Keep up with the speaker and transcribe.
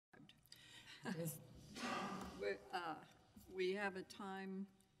We have a time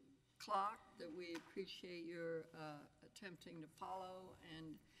clock that we appreciate your attempting to follow,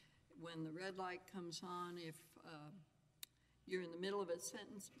 and when the red light comes on, if you're in the middle of a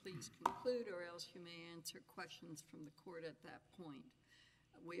sentence, please conclude, or else you may answer questions from the court at that point.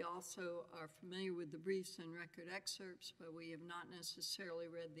 We also are familiar with the briefs and record excerpts, but we have not necessarily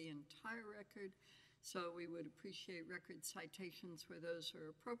read the entire record, so we would appreciate record citations where those are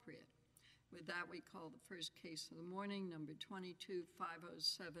appropriate. With that, we call the first case of the morning, number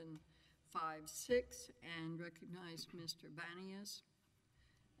 22-50756, and recognize Mr. Banias.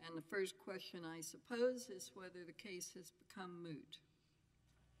 And the first question, I suppose, is whether the case has become moot.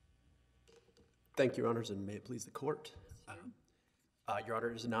 Thank you, Your Honors, and may it please the court. Your Honor,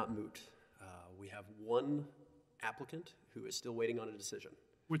 it is not moot. We have one applicant who is still waiting on a decision.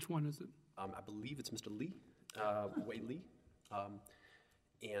 Which one is it? I believe it's Mr. Lee, Wei Lee.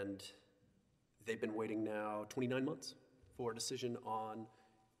 And they've been waiting now 29 months for a decision on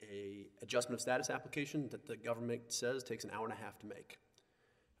a adjustment of status application that the government says takes an hour and a half to make.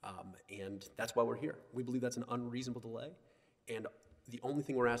 And that's why we're here. We believe that's an unreasonable delay, and the only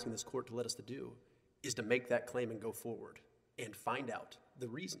thing we're asking this court to let us to do is to make that claim and go forward and find out the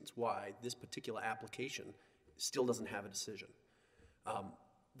reasons why this particular application still doesn't have a decision.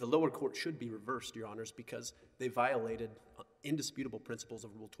 The lower court should be reversed, Your Honors, because they violated indisputable principles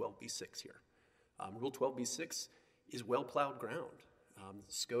of Rule 12b-6 here. Rule 12b-6 is well-plowed ground.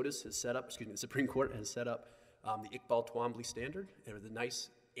 SCOTUS has set up, the Supreme Court has set up the Iqbal-Twombly standard, and with a nice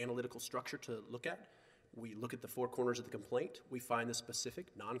analytical structure to look at. We look at the four corners of the complaint. We find the specific,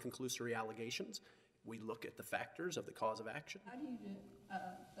 non-conclusory allegations. We look at the factors of the cause of action. How do you do,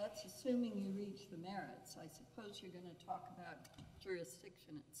 that's assuming you reach the merits. I suppose you're going to talk about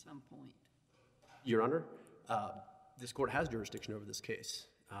jurisdiction at some point. Your Honor, this court has jurisdiction over this case.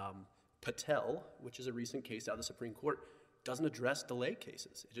 Patel, which is a recent case out of the Supreme Court, doesn't address delay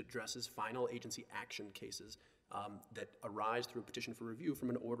cases. It addresses final agency action cases that arise through a petition for review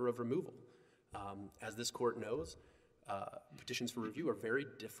from an order of removal. As this court knows, petitions for review are very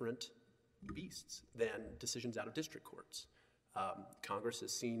different beasts than decisions out of district courts. Congress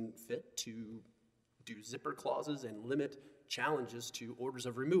has seen fit to do zipper clauses and limit challenges to orders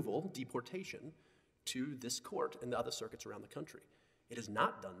of removal, deportation, to this court and the other circuits around the country. It has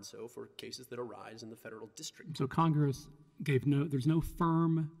not done so for cases that arise in the federal district. So Congress gave there's no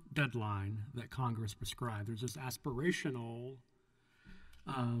firm deadline that Congress prescribed. There's this aspirational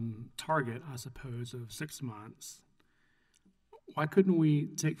target, I suppose, of 6 months. Why couldn't we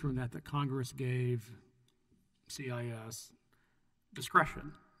take from that Congress gave CIS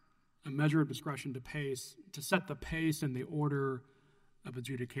discretion, a measure of discretion to set the pace and the order of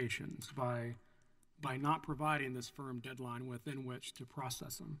adjudications by not providing this firm deadline within which to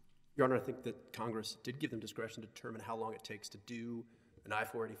process them? Your Honor, I think that Congress did give them discretion to determine how long it takes to do an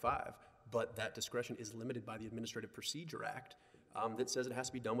I-485, but that discretion is limited by the Administrative Procedure Act that says it has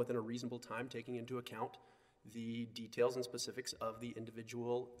to be done within a reasonable time, taking into account the details and specifics of the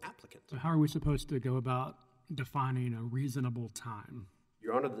individual applicant. So how are we supposed to go about defining a reasonable time?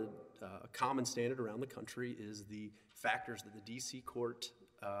 Your Honor, the common standard around the country is the factors that the D.C. court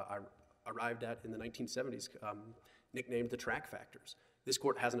arrived at in the 1970s, nicknamed the track factors. This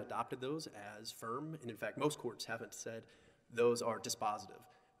court hasn't adopted those as firm, and in fact, most courts haven't said those are dispositive.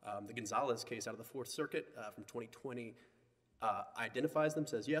 The Gonzalez case out of the Fourth Circuit from 2020 identifies them,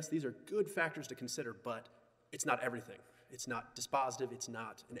 says, yes, these are good factors to consider, but it's not everything. It's not dispositive. It's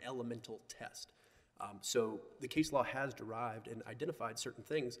not an elemental test. So the case law has derived and identified certain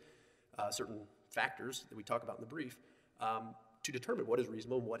things, certain factors that we talk about in the brief, to determine what is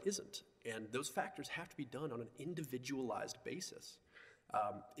reasonable and what isn't. And those factors have to be done on an individualized basis.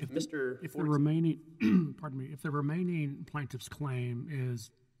 If the remaining plaintiff's claim is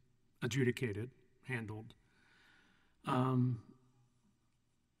adjudicated, handled,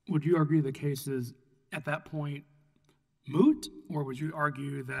 would you argue the case is at that point moot, or would you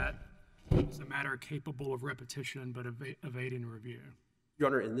argue that it's a matter capable of repetition but evading review? Your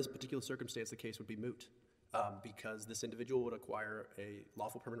Honor, in this particular circumstance, the case would be moot because this individual would acquire a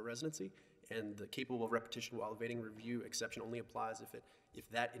lawful permanent residency, and the capable of repetition while evading review exception only applies if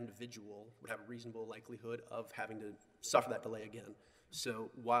that individual would have a reasonable likelihood of having to suffer that delay again. So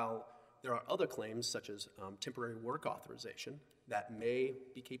while there are other claims, such as temporary work authorization, that may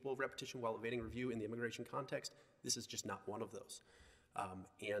be capable of repetition while evading review in the immigration context, this is just not one of those.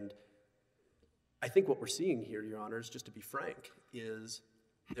 And I think what we're seeing here, Your Honors, just to be frank, is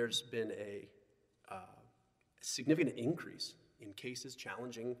there's been a significant increase in cases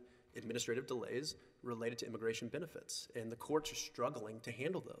challenging administrative delays related to immigration benefits, and the courts are struggling to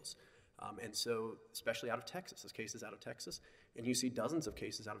handle those. And so, especially out of Texas, this case is out of Texas, and you see dozens of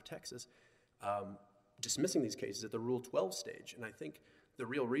cases out of Texas dismissing these cases at the Rule 12 stage. And I think the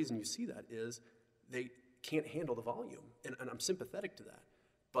real reason you see that is they can't handle the volume, and I'm sympathetic to that.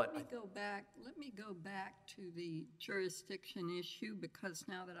 But Let me go back to the jurisdiction issue, because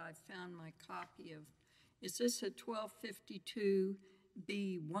now that I've found my copy of, is this a 1252B1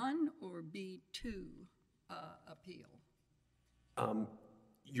 or B2 appeal?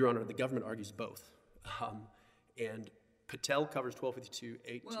 Your Honor, the government argues both. And Patel covers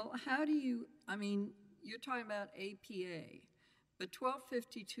 1252A2. Well, how do you, I mean, you're talking about APA, but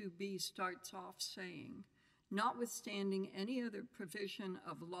 1252B starts off saying, notwithstanding any other provision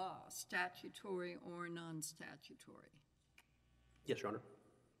of law, statutory or non-statutory. Yes, Your Honor.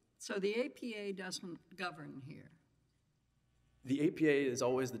 So the APA doesn't govern here. The APA is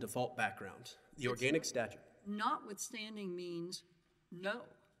always the default background. The organic statute. Notwithstanding means no,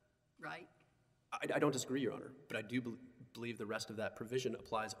 right? I don't disagree, Your Honor, but I do believe the rest of that provision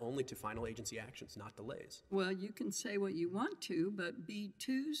applies only to final agency actions, not delays. Well, you can say what you want to, but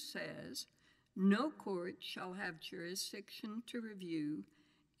B2 says, no court shall have jurisdiction to review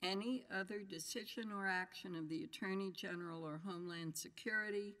any other decision or action of the Attorney General or Homeland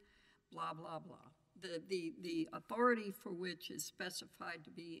Security, blah, blah, blah. The authority for which is specified to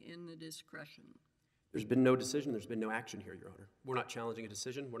be in the discretion. There's been no decision, there's been no action here, Your Honor. We're not challenging a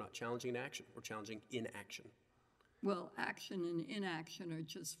decision, we're not challenging an action, we're challenging inaction. Well, action and inaction are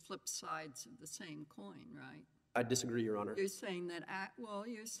just flip sides of the same coin, right? I disagree, Your Honor. You're saying that,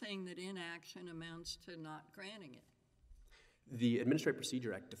 you're saying that inaction amounts to not granting it. The Administrative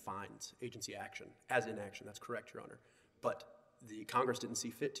Procedure Act defines agency action as inaction. That's correct, Your Honor. But the Congress didn't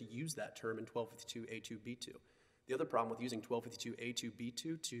see fit to use that term in 1252A2B2. The other problem with using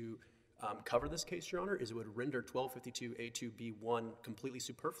 1252A2B2 to cover this case, Your Honor, is it would render 1252A2B1 completely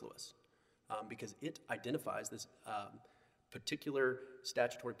superfluous because it identifies this particular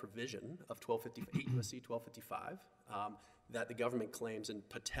statutory provision of 1258 U.S.C. 1255 that the government claims and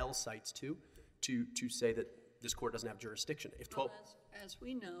Patel cites to say that this court doesn't have jurisdiction. If 12 As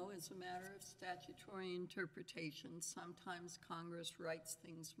we know, as a matter of statutory interpretation, sometimes Congress writes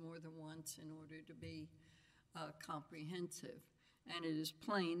things more than once in order to be comprehensive. And it is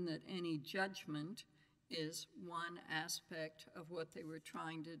plain that any judgment is one aspect of what they were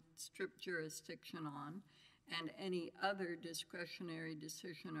trying to strip jurisdiction on, and any other discretionary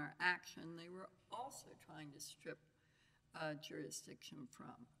decision or action they were also trying to strip jurisdiction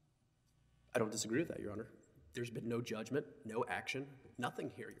from. I don't disagree with that, Your Honor. There's been no judgment, no action,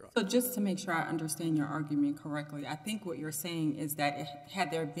 nothing here, Your Honor. So just to make sure I understand your argument correctly, I think what you're saying is that had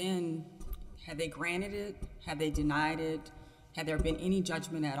they granted it, had they denied it, had there been any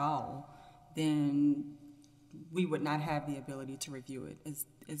judgment at all, then we would not have the ability to review it.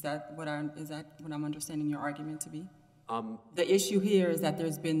 Is that what I'm understanding your argument to be? The issue here is that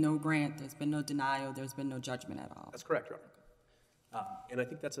there's been no grant, there's been no denial, there's been no judgment at all. That's correct, Your Honor. And I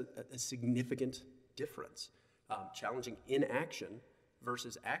think that's a significant difference. Challenging inaction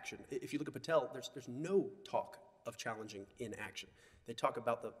versus action. If you look at Patel, there's no talk of challenging inaction. They talk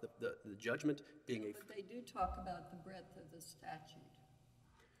about the judgment being a... But they do talk about the breadth of the statute.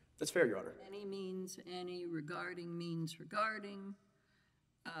 That's fair, Your Honor. Any means any, regarding means regarding.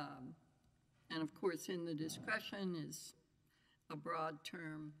 And of course, in the discretion is a broad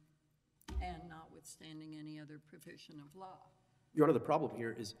term, and notwithstanding any other provision of law. Your Honor, the problem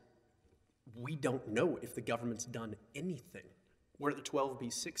here is we don't know if the government's done anything. We're at the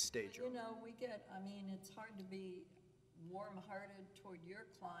 12B6 stage. You know, it's hard to be warm-hearted toward your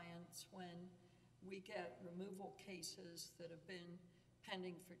clients when we get removal cases that have been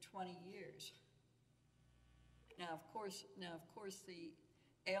pending for 20 years. Now, of course, the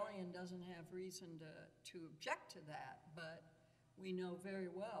alien doesn't have reason to object to that, but we know very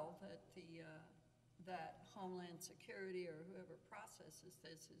well that that Homeland Security or whoever processes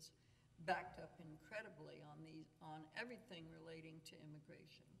this is backed up incredibly on everything relating to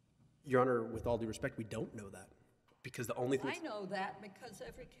immigration. Your Honor, with all due respect, we don't know that. Because the only thing... I know that because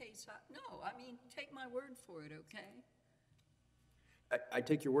every case... take my word for it, okay? I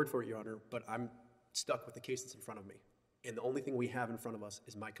take your word for it, Your Honor, but I'm stuck with the case that's in front of me. And the only thing we have in front of us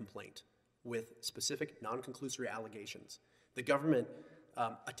is my complaint with specific non-conclusory allegations. The government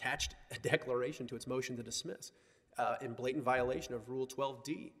attached a declaration to its motion to dismiss in blatant violation of Rule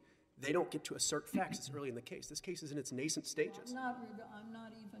 12D. They don't get to assert facts this early in the case. This case is in its nascent stages. I'm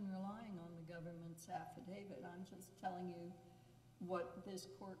not even relying on the government's affidavit. I'm just telling you what this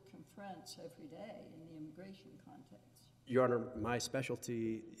court confronts every day in the immigration context. Your Honor, my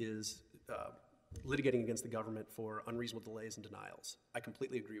specialty is litigating against the government for unreasonable delays and denials. I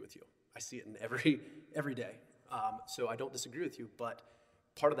completely agree with you. I see it in every day. So I don't disagree with you, but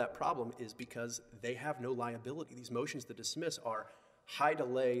part of that problem is because they have no liability. These motions to dismiss are high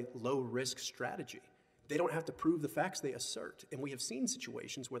delay, low risk strategy. They don't have to prove the facts they assert. And we have seen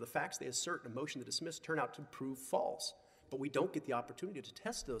situations where the facts they assert in a motion to dismiss turn out to prove false. But we don't get the opportunity to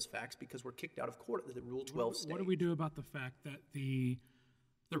test those facts because we're kicked out of court at the Rule 12 stage. What do we do about the fact that the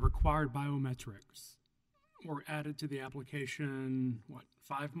required biometrics were added to the application,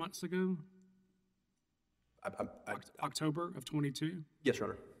 5 months ago? October of 22? Yes,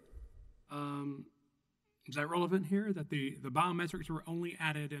 Your Honor. Is that relevant here, that the biometrics were only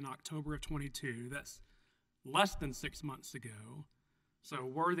added in October of 22? That's less than 6 months ago. So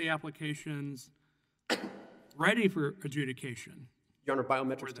were the applications ready for adjudication? Your Honor,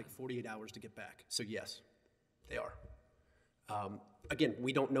 biometrics take 48 hours to get back. So yes, they are. Again,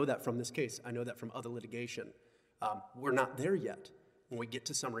 we don't know that from this case. I know that from other litigation. We're not there yet. When we get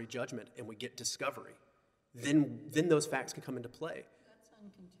to summary judgment and we get discovery, then those facts can come into play. That's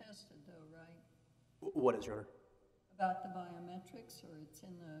uncontested though, right? What is, Your Honor? About the biometrics, or it's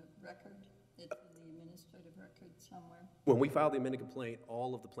in the record? It's in the administrative record somewhere? When we filed the amended complaint,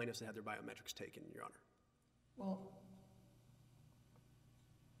 all of the plaintiffs had their biometrics taken, Your Honor. Well,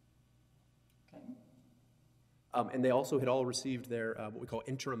 okay. And they also had all received their, what we call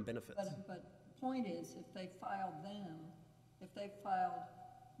interim benefits. But the point is, if they filed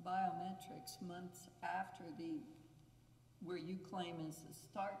biometrics months after where you claim is the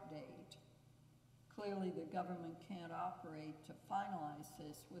start date, clearly the government can't operate to finalize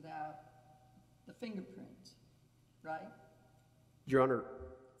this without the fingerprints, right? Your Honor.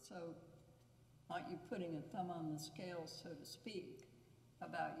 So aren't you putting a thumb on the scale, so to speak,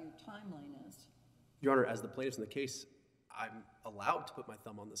 about your timeliness? Your Honor, as the plaintiffs in the case, I'm allowed to put my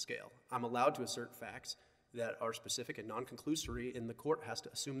thumb on the scale. I'm allowed to assert facts that are specific and non-conclusory, and the court has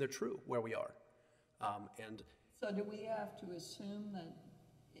to assume they're true where we are. So do we have to assume that,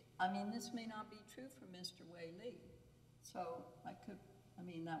 this may not be true for Mr. Whaley. So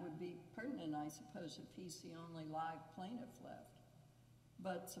that would be pertinent, I suppose, if he's the only live plaintiff left.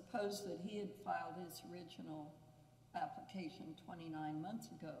 But suppose that he had filed his original application 29 months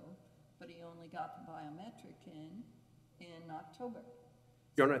ago, but he only got the biometric in October.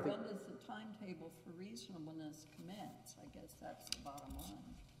 Your Honor, When does the timetable for reasonableness commence? I guess that's the bottom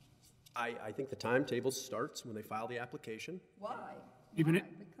line. I think the timetable starts when they file the application. Why? Even Why?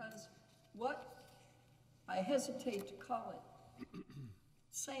 Because I hesitate to call it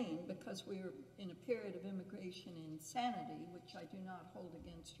sane, because we're in a period of immigration insanity, which I do not hold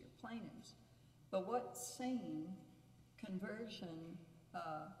against your plaintiffs. But what sane conversion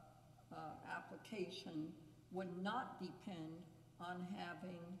application would not depend on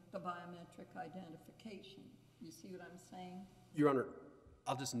having the biometric identification? You see what I'm saying? Your Honor,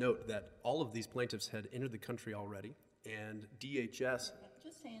 I'll just note that all of these plaintiffs had entered the country already, and DHS...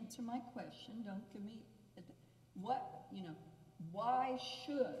 Just answer my question. Don't give me... why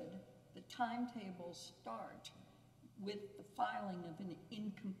should the timetable start with the filing of an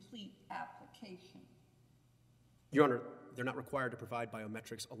incomplete application? Your Honor, they're not required to provide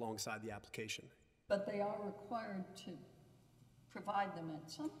biometrics alongside the application. But they are required to provide them at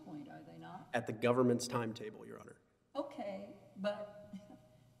some point, are they not? At the government's timetable, Your Honor. Okay, but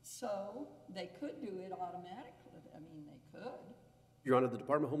so they could do it automatically. They could. Your Honor, the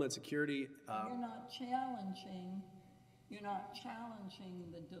Department of Homeland Security... You're not challenging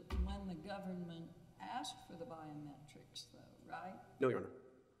when the government asked for the biometrics, though, right? No, Your Honor.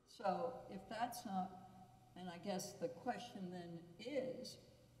 So if that's not, and I guess the question then is,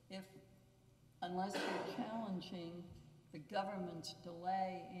 unless you're challenging the government's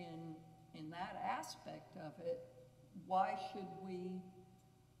delay in that aspect of it, why should we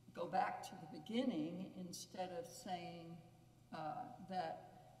go back to the beginning instead of saying that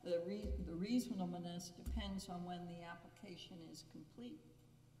the reasonableness depends on when the application is complete?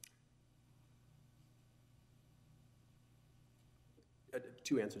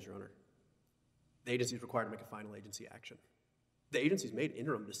 Two answers, Your Honor. The agency is required to make a final agency action. The agency's made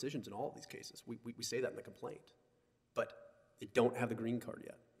interim decisions in all of these cases. We say that in the complaint. But they don't have the green card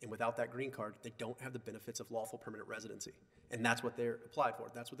yet. And without that green card, they don't have the benefits of lawful permanent residency. And that's what they're applied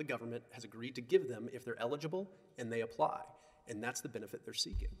for. That's what the government has agreed to give them if they're eligible and they apply. And that's the benefit they're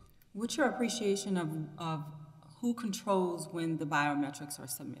seeking. What's your appreciation of who controls when the biometrics are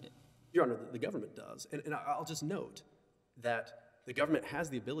submitted? Your Honor, the government does. And I'll just note that the government has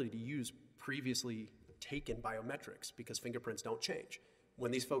the ability to use previously taken biometrics because fingerprints don't change.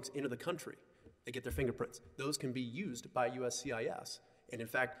 When these folks enter the country, they get their fingerprints. Those can be used by USCIS. And in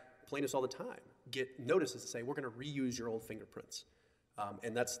fact, plaintiffs all the time get notices to say, we're going to reuse your old fingerprints.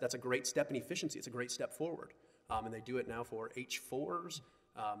 And that's a great step in efficiency. It's a great step forward. And they do it now for H-4s,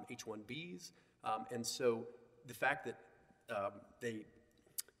 H-1Bs. And so the fact that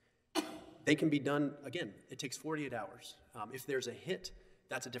they can be done, again, it takes 48 hours. If there's a hit,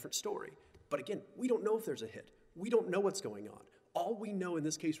 that's a different story. But again, we don't know if there's a hit. We don't know what's going on. All we know in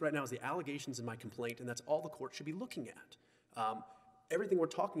this case right now is the allegations in my complaint, and that's all the court should be looking at. Everything we're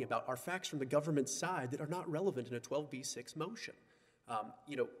talking about are facts from the government's side that are not relevant in a 12b6 motion.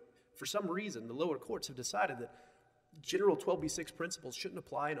 For some reason, the lower courts have decided that general 12b6 principles shouldn't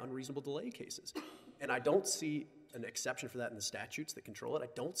apply in unreasonable delay cases. And I don't see an exception for that in the statutes that control it. I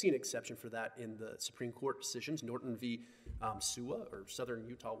don't see an exception for that in the Supreme Court decisions, Norton v. SUA, or Southern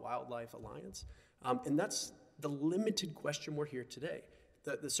Utah Wildlife Alliance. And that's the limited question we're here today.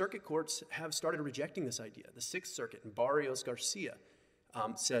 The circuit courts have started rejecting this idea. The Sixth Circuit in Barrios Garcia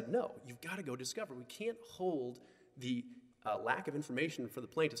said, no, you've got to go discover. We can't hold the lack of information for the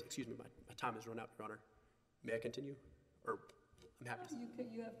plaintiffs. Excuse me, my time has run out, Your Honor. May I continue? Or I'm happy to.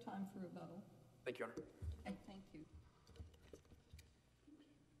 You have time for rebuttal. Thank you, Your Honor. And thank you.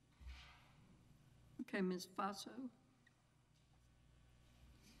 Okay, Ms. Faso.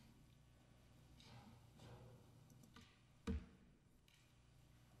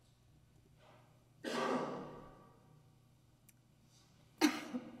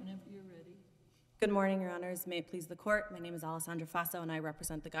 Whenever you're ready. Good morning, Your Honors. May it please the Court. My name is Alessandra Faso, and I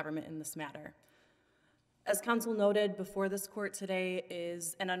represent the government in this matter. As counsel noted, before this court today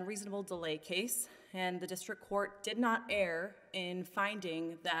is an unreasonable delay case, and the district court did not err in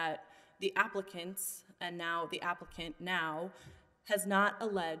finding that the applicants, and now the applicant now, has not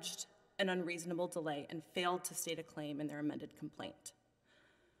alleged an unreasonable delay and failed to state a claim in their amended complaint.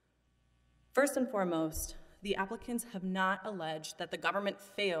 First and foremost, the applicants have not alleged that the government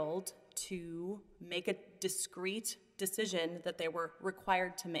failed to make a discrete decision that they were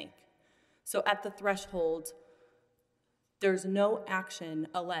required to make. So at the threshold, there's no action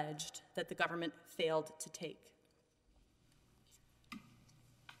alleged that the government failed to take.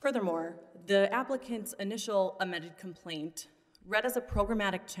 Furthermore, the applicant's initial amended complaint read as a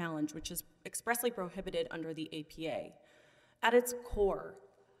programmatic challenge, which is expressly prohibited under the APA. At its core,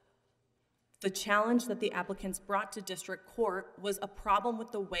 the challenge that the applicants brought to district court was a problem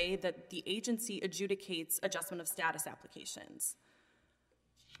with the way that the agency adjudicates adjustment of status applications.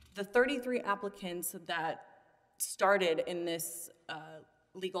 The 33 applicants that started in this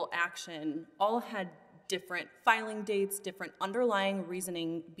legal action all had different filing dates, different underlying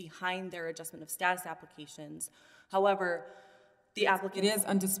reasoning behind their adjustment of status applications. However, the applicant— It is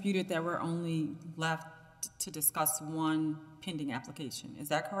undisputed that we're only left to discuss one pending application. Is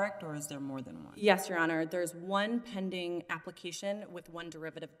that correct, or is there more than one? Yes, Your Honor. There's one pending application with one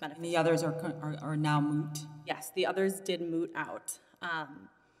derivative benefit. And the others are now moot? Yes, the others did moot out.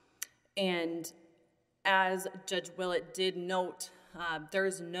 And as Judge Willett did note, there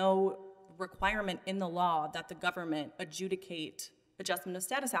is no requirement in the law that the government adjudicate adjustment of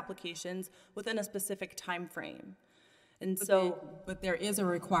status applications within a specific time frame. And but there is a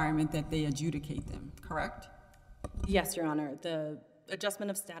requirement that they adjudicate them, correct? Yes, Your Honor. The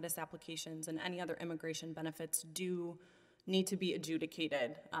adjustment of status applications and any other immigration benefits do need to be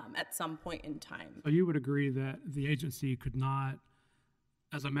adjudicated at some point in time. So you would agree that the agency could not,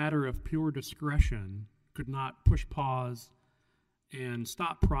 as a matter of pure discretion, could not push pause and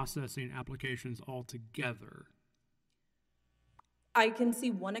stop processing applications altogether? I can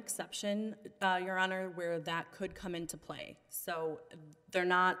see one exception, Your Honor, where that could come into play. So they're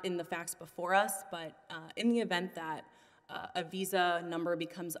not in the facts before us, but in the event that a visa number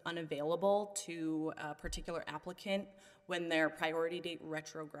becomes unavailable to a particular applicant when their priority date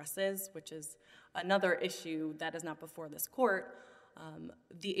retrogresses, which is another issue that is not before this court,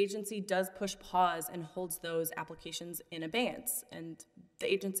 the agency does push pause and holds those applications in abeyance. And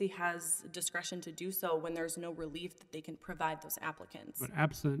the agency has discretion to do so when there's no relief that they can provide those applicants. But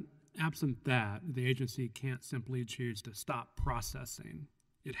absent that, the agency can't simply choose to stop processing.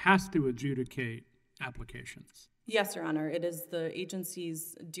 It has to adjudicate applications. Yes, Your Honor. It is the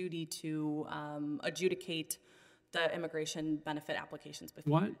agency's duty to adjudicate the immigration benefit applications.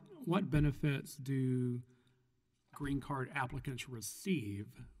 What benefits do green card applicants receive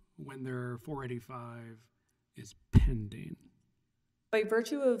when their 485 is pending? By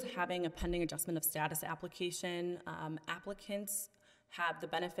virtue of having a pending adjustment of status application, applicants have the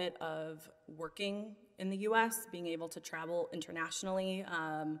benefit of working in the U.S., being able to travel internationally,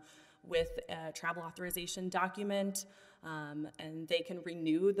 with a travel authorization document, and they can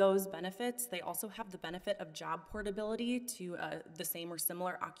renew those benefits. They also have the benefit of job portability to the same or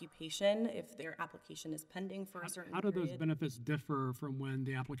similar occupation if their application is pending for a certain How do those period. benefits differ from when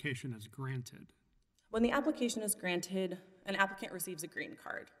the application is granted? When the application is granted, an applicant receives a green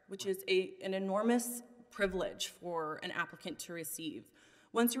card, which is an enormous privilege for an applicant to receive.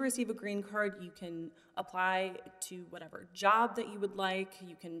 Once you receive a green card, you can apply to whatever job that you would like.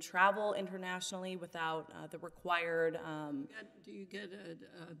 You can travel internationally without the required. Do you get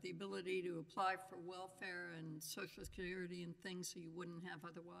the ability to apply for welfare and Social Security and things that you wouldn't have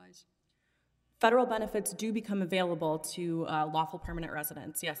otherwise? Federal benefits do become available to lawful permanent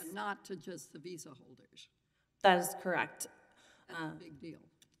residents, yes. But not to just the visa holders. That is correct. That's a big deal.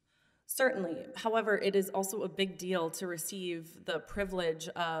 Certainly. However, it is also a big deal to receive the privilege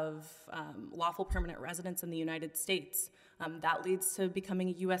of lawful permanent residence in the United States. That leads to becoming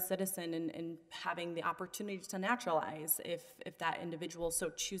a U.S. citizen and having the opportunity to naturalize if that individual so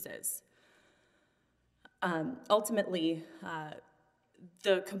chooses. Ultimately,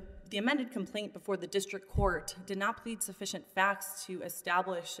 the amended complaint before the district court did not plead sufficient facts to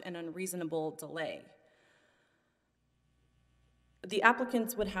establish an unreasonable delay. The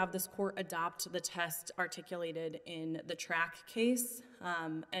applicants would have this court adopt the test articulated in the track case,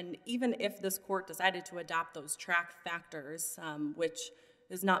 and even if this court decided to adopt those track factors, which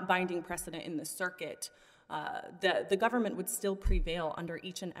is not binding precedent in the circuit, the government would still prevail under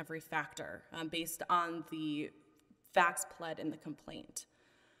each and every factor based on the facts pled in the complaint.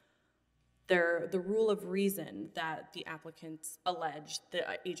 The rule of reason that the applicants allege the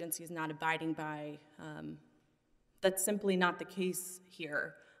agency is not abiding by, that's simply not the case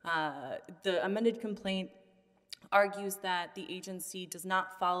here. The amended complaint argues that the agency does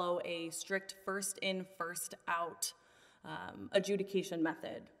not follow a strict first in, first out adjudication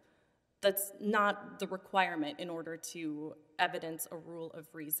method. That's not the requirement in order to evidence a rule of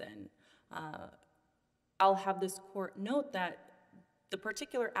reason. I'll have this court note that the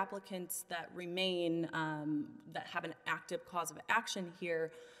particular applicants that remain, that have an active cause of action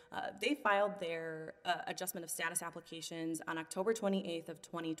here, they filed their adjustment of status applications on October 28th of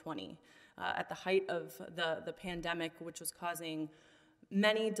 2020, at the height of the pandemic, which was causing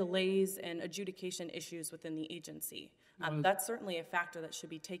many delays and adjudication issues within the agency. That's certainly a factor that should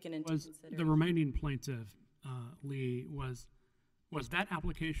be taken into consideration. The remaining plaintiff, Lee, was that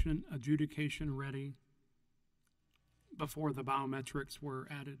application adjudication ready before the biometrics were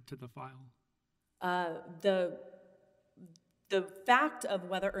added to the file? The fact of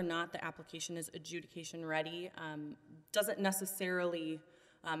whether or not the application is adjudication ready doesn't necessarily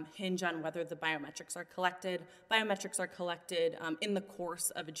hinge on whether the biometrics are collected. Biometrics are collected in the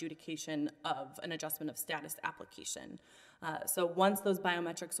course of adjudication of an adjustment of status application. So once those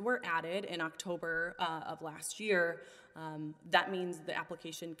biometrics were added in October of last year, that means the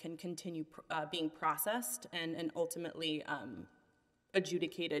application can continue being processed and ultimately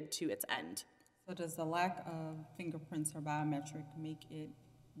adjudicated to its end. So does the lack of fingerprints or biometric make it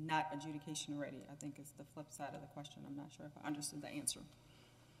not adjudication ready? I think is the flip side of the question. I'm not sure if I understood the answer.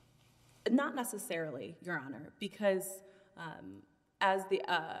 Not necessarily, Your Honor, because as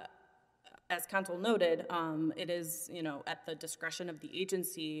counsel noted, it is, at the discretion of the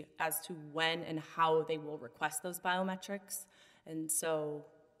agency as to when and how they will request those biometrics. And so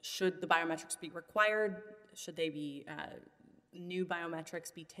should the biometrics be required, should they be new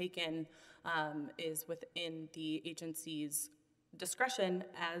biometrics be taken, is within the agency's discretion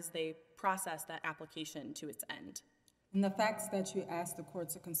as they process that application to its end. And the facts that you asked the court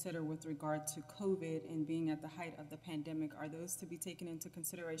to consider with regard to COVID and being at the height of the pandemic, are those to be taken into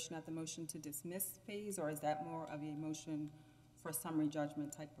consideration at the motion to dismiss phase, or is that more of a motion for summary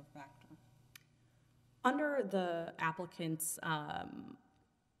judgment type of factor? Under the applicant's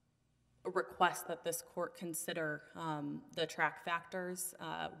request that this court consider the track factors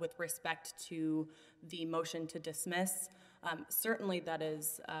with respect to the motion to dismiss, certainly that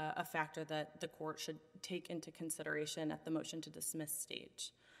is a factor that the court should take into consideration at the motion to dismiss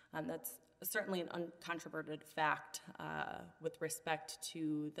stage. That's certainly an uncontroverted fact with respect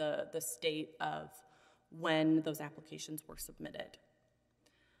to the state of when those applications were submitted.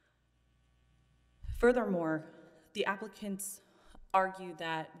 Furthermore, the applicants argue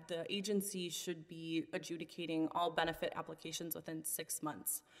that the agency should be adjudicating all benefit applications within 6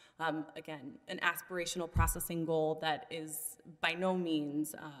 months. Again, an aspirational processing goal that is by no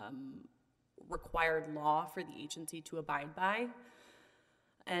means required law for the agency to abide by.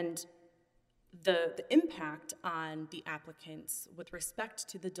 And the impact on the applicants with respect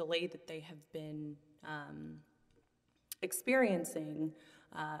to the delay that they have been experiencing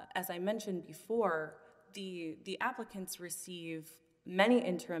As I mentioned before, the applicants receive many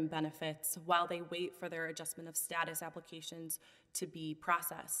interim benefits while they wait for their adjustment of status applications to be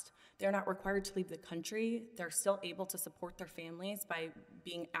processed. They're not required to leave the country. They're still able to support their families by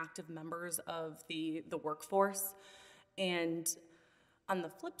being active members of the workforce. And on the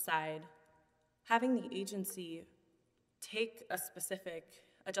flip side, having the agency take a specific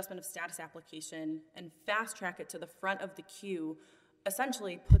adjustment of status application and fast track it to the front of the queue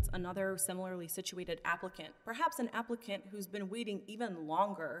essentially puts another similarly situated applicant, perhaps an applicant who's been waiting even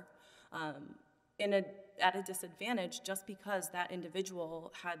longer, at a disadvantage just because that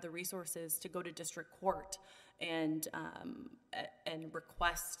individual had the resources to go to district court and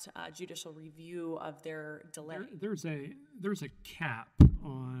request judicial review of their delay. There's a cap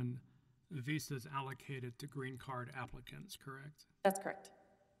on visas allocated to green card applicants, correct? That's correct.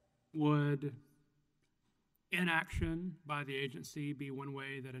 Would inaction by the agency be one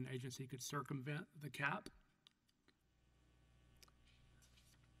way that an agency could circumvent the cap?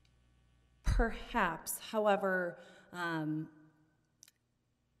 Perhaps. However,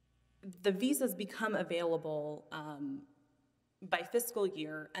 the visas become available by fiscal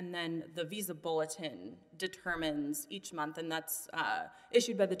year, and then the visa bulletin determines each month, and that's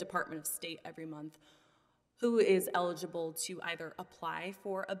issued by the Department of State every month, who is eligible to either apply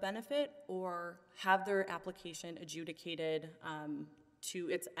for a benefit or have their application adjudicated to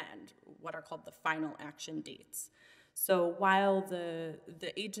its end, what are called the final action dates. So while the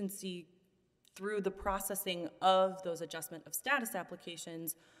agency, through the processing of those adjustment of status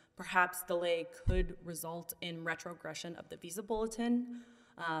applications, perhaps delay could result in retrogression of the visa bulletin,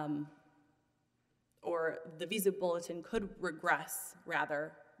 or the visa bulletin could regress,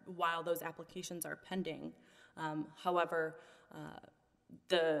 rather, while those applications are pending. However,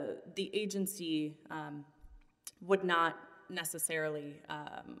 the agency would not necessarily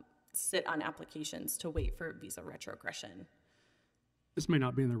sit on applications to wait for visa retrogression. This may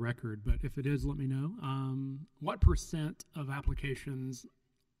not be in the record, but if it is, let me know. What % of applications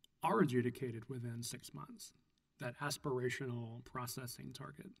are adjudicated within 6 months, that aspirational processing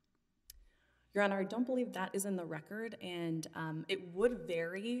target? Your Honor, I don't believe that is in the record, and it would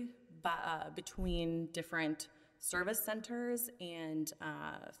vary between different service centers and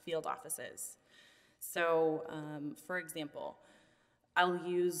field offices. So, for example, I'll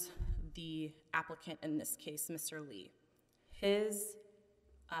use the applicant in this case, Mr. Lee. His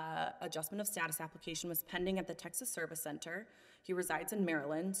adjustment of status application was pending at the Texas Service Center. He resides in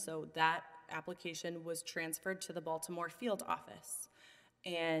Maryland, so that application was transferred to the Baltimore field office.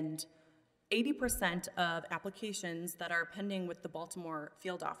 And 80% of applications that are pending with the Baltimore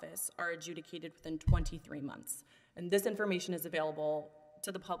field office are adjudicated within 23 months. And this information is available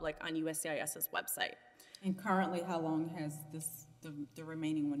to the public on USCIS's website. And currently, how long has the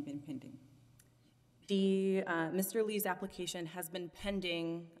remaining one been pending? Mr. Lee's application has been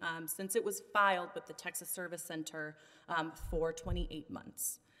pending since it was filed with the Texas Service Center for 28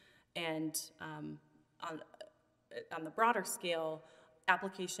 months. And on the broader scale,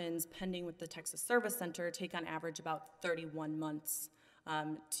 applications pending with the Texas Service Center take on average about 31 months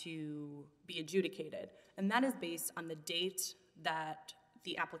to be adjudicated. And that is based on the date that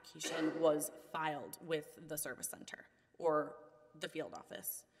the application was filed with the Service Center or the field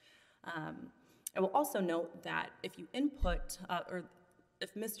office. I will also note that if you input, or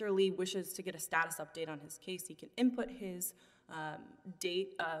if Mr. Lee wishes to get a status update on his case, he can input his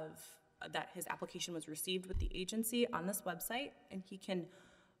date of that his application was received with the agency on this website, and he can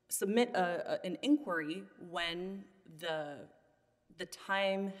submit an inquiry when the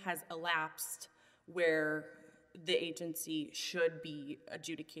time has elapsed where the agency should be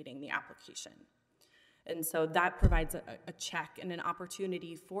adjudicating the application. And so that provides a check and an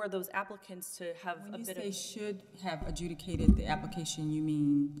opportunity for those applicants to have a bit of... When you say should have adjudicated the application, you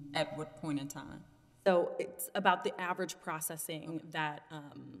mean at what point in time? So it's about the average processing that,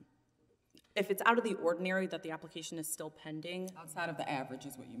 if it's out of the ordinary that the application is still pending... Outside of the average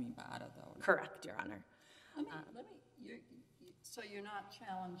is what you mean by out of the ordinary. Correct, Your Honor. So you're not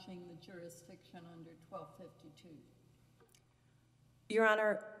challenging the jurisdiction under 1252? Your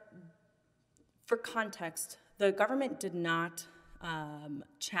Honor, for context, the government did not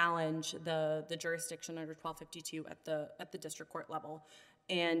challenge the jurisdiction under 1252 at the district court level.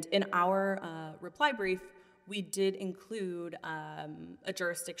 And in our reply brief, we did include a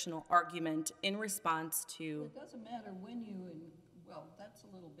jurisdictional argument in response to... It doesn't matter when well, that's a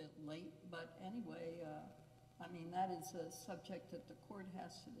little bit late, but anyway, I mean, that is a subject that the court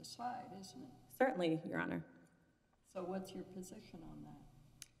has to decide, isn't it? Certainly, Your Honor. So what's your position on that?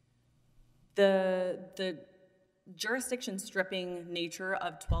 jurisdiction stripping nature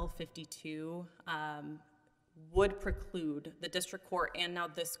of 1252 would preclude the district court and now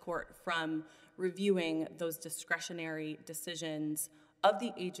this court from reviewing those discretionary decisions of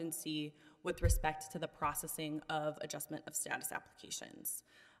the agency with respect to the processing of adjustment of status applications.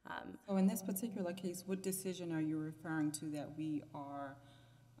 So in this particular case, what decision are you referring to that we are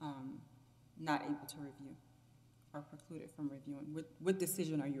not able to review or precluded from reviewing? What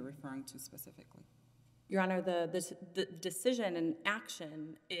decision are you referring to specifically? Your Honor, the decision and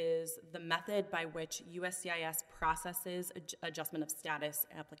action is the method by which USCIS processes adjustment of status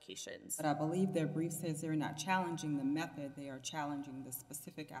applications. But I believe their brief says they're not challenging the method, they are challenging the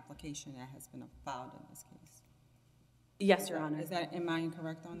specific application that has been filed in this case. Yes, Your Honor. Am I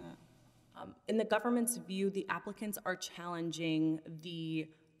incorrect on that? In the government's view, the applicants are challenging the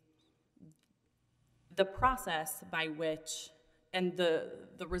process by which and the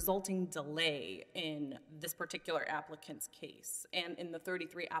resulting delay in this particular applicant's case and in the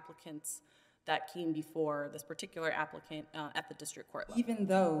 33 applicants that came before this particular applicant at the district court level. Even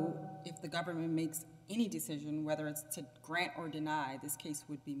though if the government makes any decision, whether it's to grant or deny, this case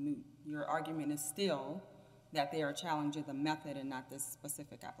would be moot. Your argument is still that they are challenging the method and not this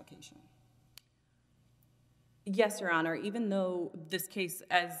specific application. Yes, Your Honor, even though this case,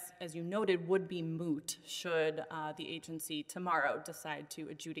 as you noted, would be moot should the agency tomorrow decide to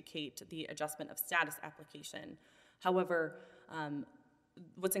adjudicate the adjustment of status application. However,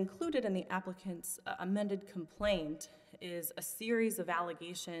 what's included in the applicant's amended complaint is a series of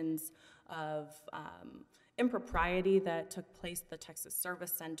allegations of impropriety that took place at the Texas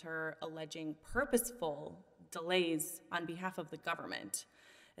Service Center, alleging purposeful delays on behalf of the government.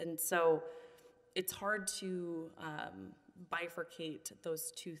 And so it's hard to bifurcate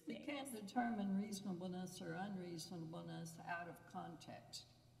those two things. You can't determine reasonableness or unreasonableness out of context.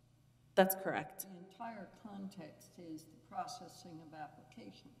 That's correct. The entire context is the processing of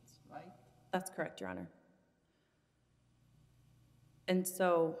applications, right? That's correct, Your Honor. And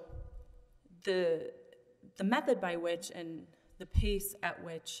so the method by which and the pace at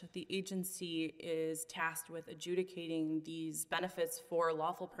which the agency is tasked with adjudicating these benefits for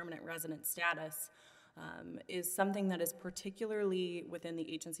lawful permanent resident status is something that is particularly within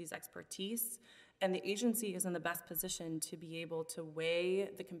the agency's expertise, and the agency is in the best position to be able to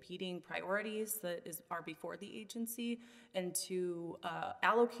weigh the competing priorities that are before the agency and to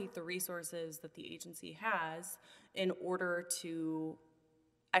allocate the resources that the agency has in order to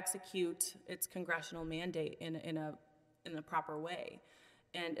execute its congressional mandate in a proper way.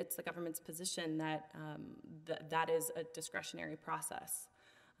 And it's the government's position that that is a discretionary process.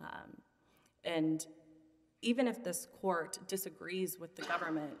 And even if this court disagrees with the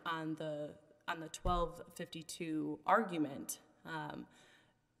government on the 1252 argument,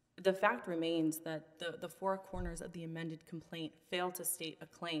 the fact remains that the four corners of the amended complaint fail to state a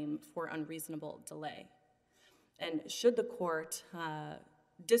claim for unreasonable delay. And should the court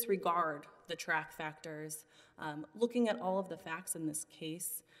disregard the track factors, looking at all of the facts in this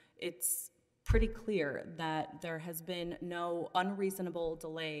case, it's pretty clear that there has been no unreasonable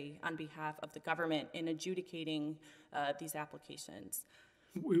delay on behalf of the government in adjudicating these applications.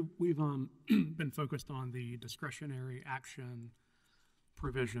 We've been focused on the discretionary action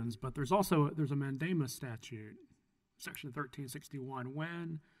provisions, but there's a mandamus statute, Section 1361.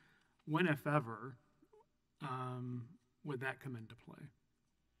 When, if ever, would that come into play?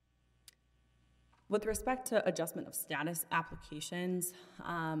 With respect to adjustment of status applications,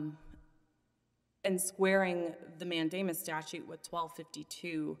 and squaring the mandamus statute with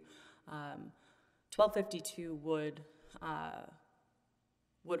 1252, 1252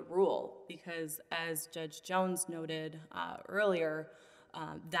 would rule, because as Judge Jones noted earlier,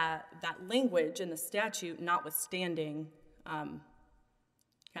 that language in the statute, notwithstanding, kind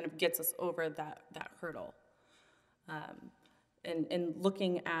of gets us over that hurdle. And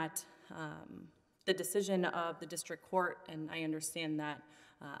looking at the decision of the district court, and I understand that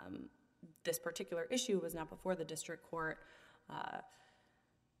this particular issue was not before the district court,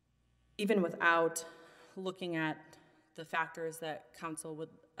 even without looking at the factors that counsel would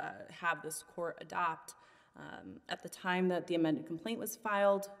have this court adopt, at the time that the amended complaint was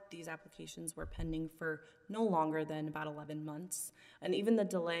filed, these applications were pending for no longer than about 11 months. And even the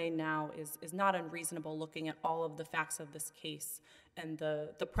delay now is not unreasonable, looking at all of the facts of this case and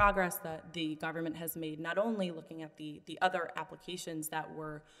the progress that the government has made, not only looking at the other applications that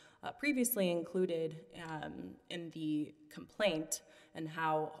were previously included in the complaint and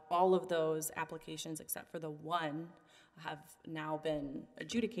how all of those applications, except for the one, have now been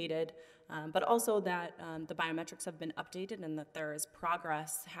adjudicated, but also that the biometrics have been updated and that there is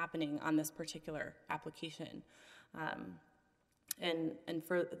progress happening on this particular application. And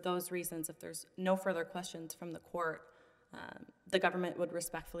for those reasons, if there's no further questions from the court, the government would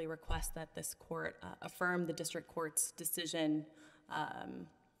respectfully request that this court affirm the district court's decision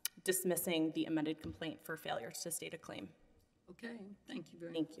dismissing the amended complaint for failure to state a claim. Okay, thank you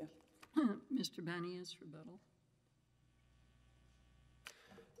very much. Thank you. Mr. Banias, rebuttal.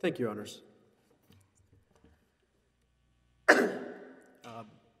 Thank you, Your Honors.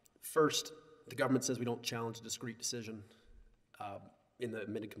 First, the government says we don't challenge a discrete decision in the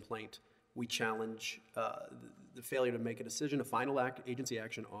amended complaint. We challenge the failure to make a decision, a final agency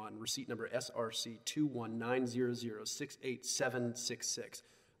action on receipt number SRC 21900687766.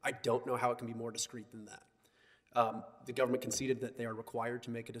 I don't know how it can be more discrete than that. The government conceded that they are required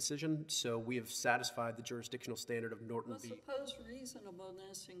to make a decision, so we have satisfied the jurisdictional standard of Norton Well, v. suppose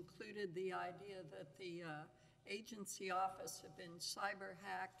reasonableness included the idea that the agency office had been cyber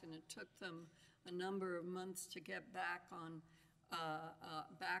hacked and it took them a number of months to get back on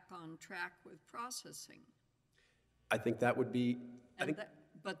track with processing. I think that would be,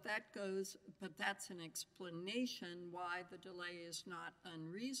 But that's an explanation why the delay is not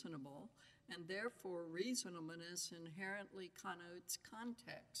unreasonable, and therefore reasonableness inherently connotes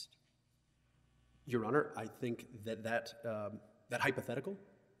context. Your Honor, I think that hypothetical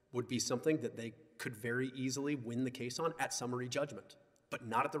would be something that they could very easily win the case on at summary judgment, but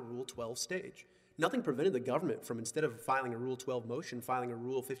not at the Rule 12 stage. Nothing prevented the government from, instead of filing a Rule 12 motion, filing a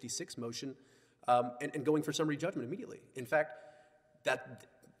Rule 56 motion and going for summary judgment immediately. In fact, that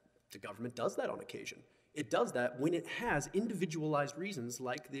the government does that on occasion. It does that when it has individualized reasons,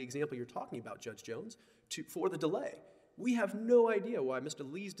 like the example you're talking about, Judge Jones, for the delay. We have no idea why Mr.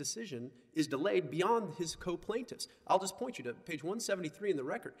 Lee's decision is delayed beyond his co-plaintiffs. I'll just point you to page 173 in the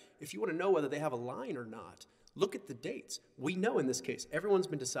record. If you want to know whether they have a line or not, look at the dates. We know in this case, everyone's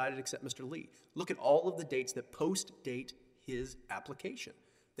been decided except Mr. Lee. Look at all of the dates that post-date his application.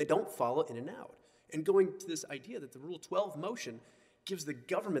 They don't follow in and out. And going to this idea that the Rule 12 motion gives the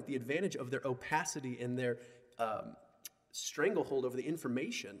government the advantage of their opacity and their stranglehold over the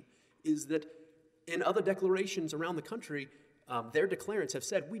information is that in other declarations around the country, their declarants have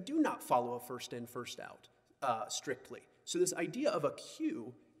said, we do not follow a first in, first out strictly. So this idea of a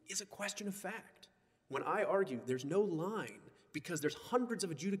queue is a question of fact. When I argue there's no line because there's hundreds of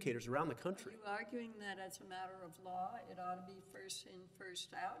adjudicators around the country. Are you arguing that as a matter of law, it ought to be first in,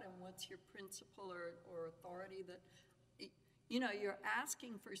 first out? And what's your principle or authority that, you know, you're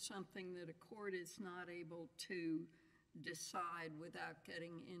asking for something that a court is not able to decide without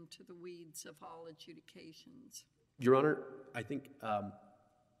getting into the weeds of all adjudications? Your Honor, I think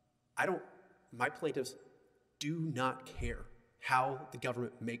my plaintiffs do not care how the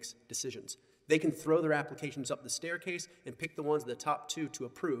government makes decisions. They can throw their applications up the staircase and pick the ones, the top two to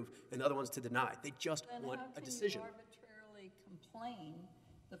approve and the other ones to deny. They just want a decision. Then how can you arbitrarily complain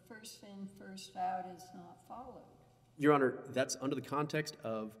the first in, first out is not followed? Your Honor, that's under the context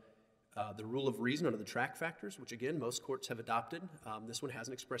of the rule of reason under the track factors, which again, most courts have adopted. This one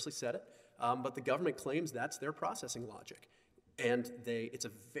hasn't expressly said it, but the government claims that's their processing logic. And it's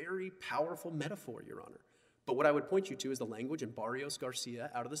a very powerful metaphor, Your Honor. But what I would point you to is the language in Barrios Garcia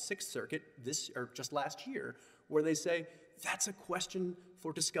out of the Sixth Circuit just last year, where they say that's a question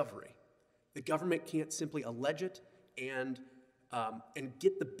for discovery. The government can't simply allege it and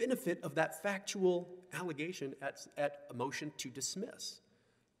get the benefit of that factual allegation at a motion to dismiss.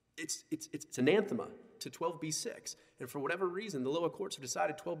 It's anathema to 12b-6. And for whatever reason, the lower courts have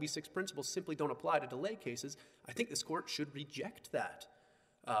decided 12b-6 principles simply don't apply to delay cases. I think this court should reject that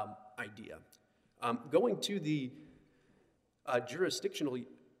idea. Going to the jurisdictional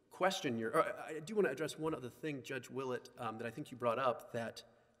question, I do want to address one other thing, Judge Willett, that I think you brought up, that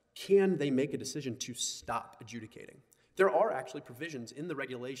can they make a decision to stop adjudicating? There are actually provisions in the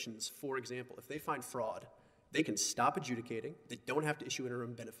regulations, for example, if they find fraud, they can stop adjudicating, they don't have to issue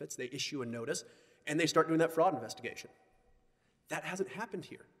interim benefits, they issue a notice, and they start doing that fraud investigation. That hasn't happened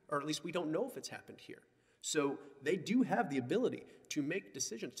here, or at least we don't know if it's happened here. So they do have the ability to make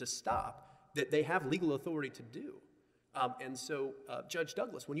decisions to stop that they have legal authority to do. And so, Judge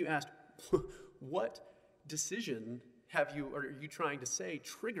Douglas, when you asked what decision are you trying to say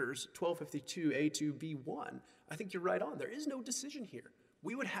triggers 1252A2B1, I think you're right on. There is no decision here.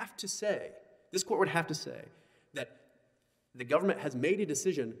 We would have to say, this court would have to say, that the government has made a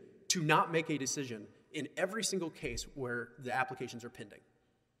decision to not make a decision in every single case where the applications are pending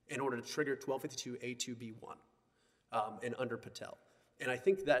in order to trigger 1252A2B1 and under Patel. And I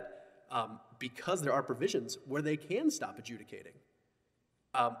think that because there are provisions where they can stop adjudicating,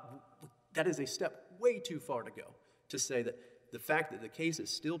 that is a step way too far to go to say that the fact that the case is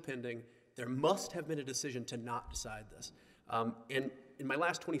still pending There must have been a decision to not decide this. And in my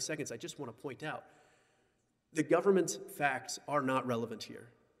last 20 seconds, I just want to point out, the government's facts are not relevant here.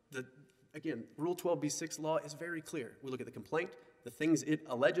 Again, Rule 12b6 law is very clear. We look at the complaint, the things it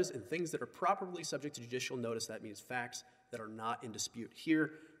alleges, and things that are properly subject to judicial notice. That means facts that are not in dispute.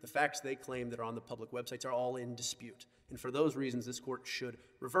 Here, the facts they claim that are on the public websites are all in dispute. And for those reasons, this court should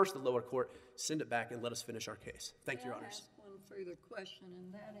reverse the lower court, send it back, and let us finish our case. Thank you, Your Honors. May I ask one further question,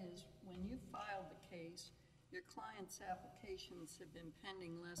 and that is, when you filed the case, your client's applications have been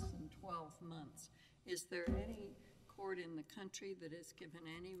pending less than 12 months. Is there any court in the country that has given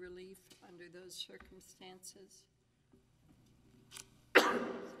any relief under those circumstances?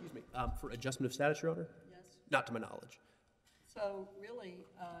 Excuse me. For adjustment of status, Your Honor? Yes. Not to my knowledge. So really,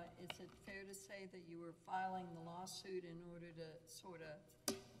 is it fair to say that you were filing the lawsuit in order to sort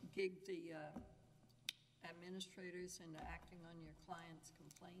of gig the administrators into acting on your client's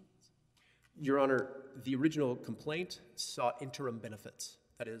complaints? Your Honor, the original complaint sought interim benefits,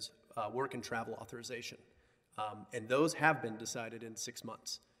 that is, work and travel authorization. And those have been decided in 6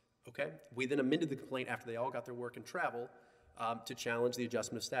 months, okay? We then amended the complaint after they all got their work and travel to challenge the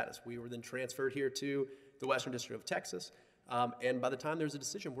adjustment of status. We were then transferred here to the Western District of Texas, and by the time there's a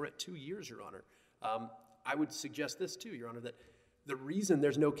decision, we're at 2 years, Your Honor. I would suggest this too, Your Honor, that the reason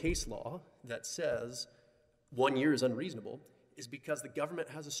there's no case law that says 1 year is unreasonable is because the government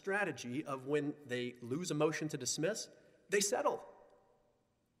has a strategy of when they lose a motion to dismiss, they settle.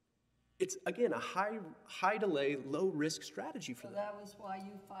 It's, again, a high delay, low risk strategy for them. So that was why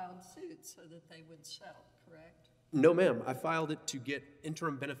you filed suit, so that they would settle, correct? No, ma'am. I filed it to get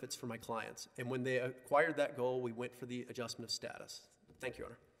interim benefits for my clients. And when they acquired that goal, we went for the adjustment of status. Thank you, Your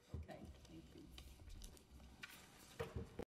Honor.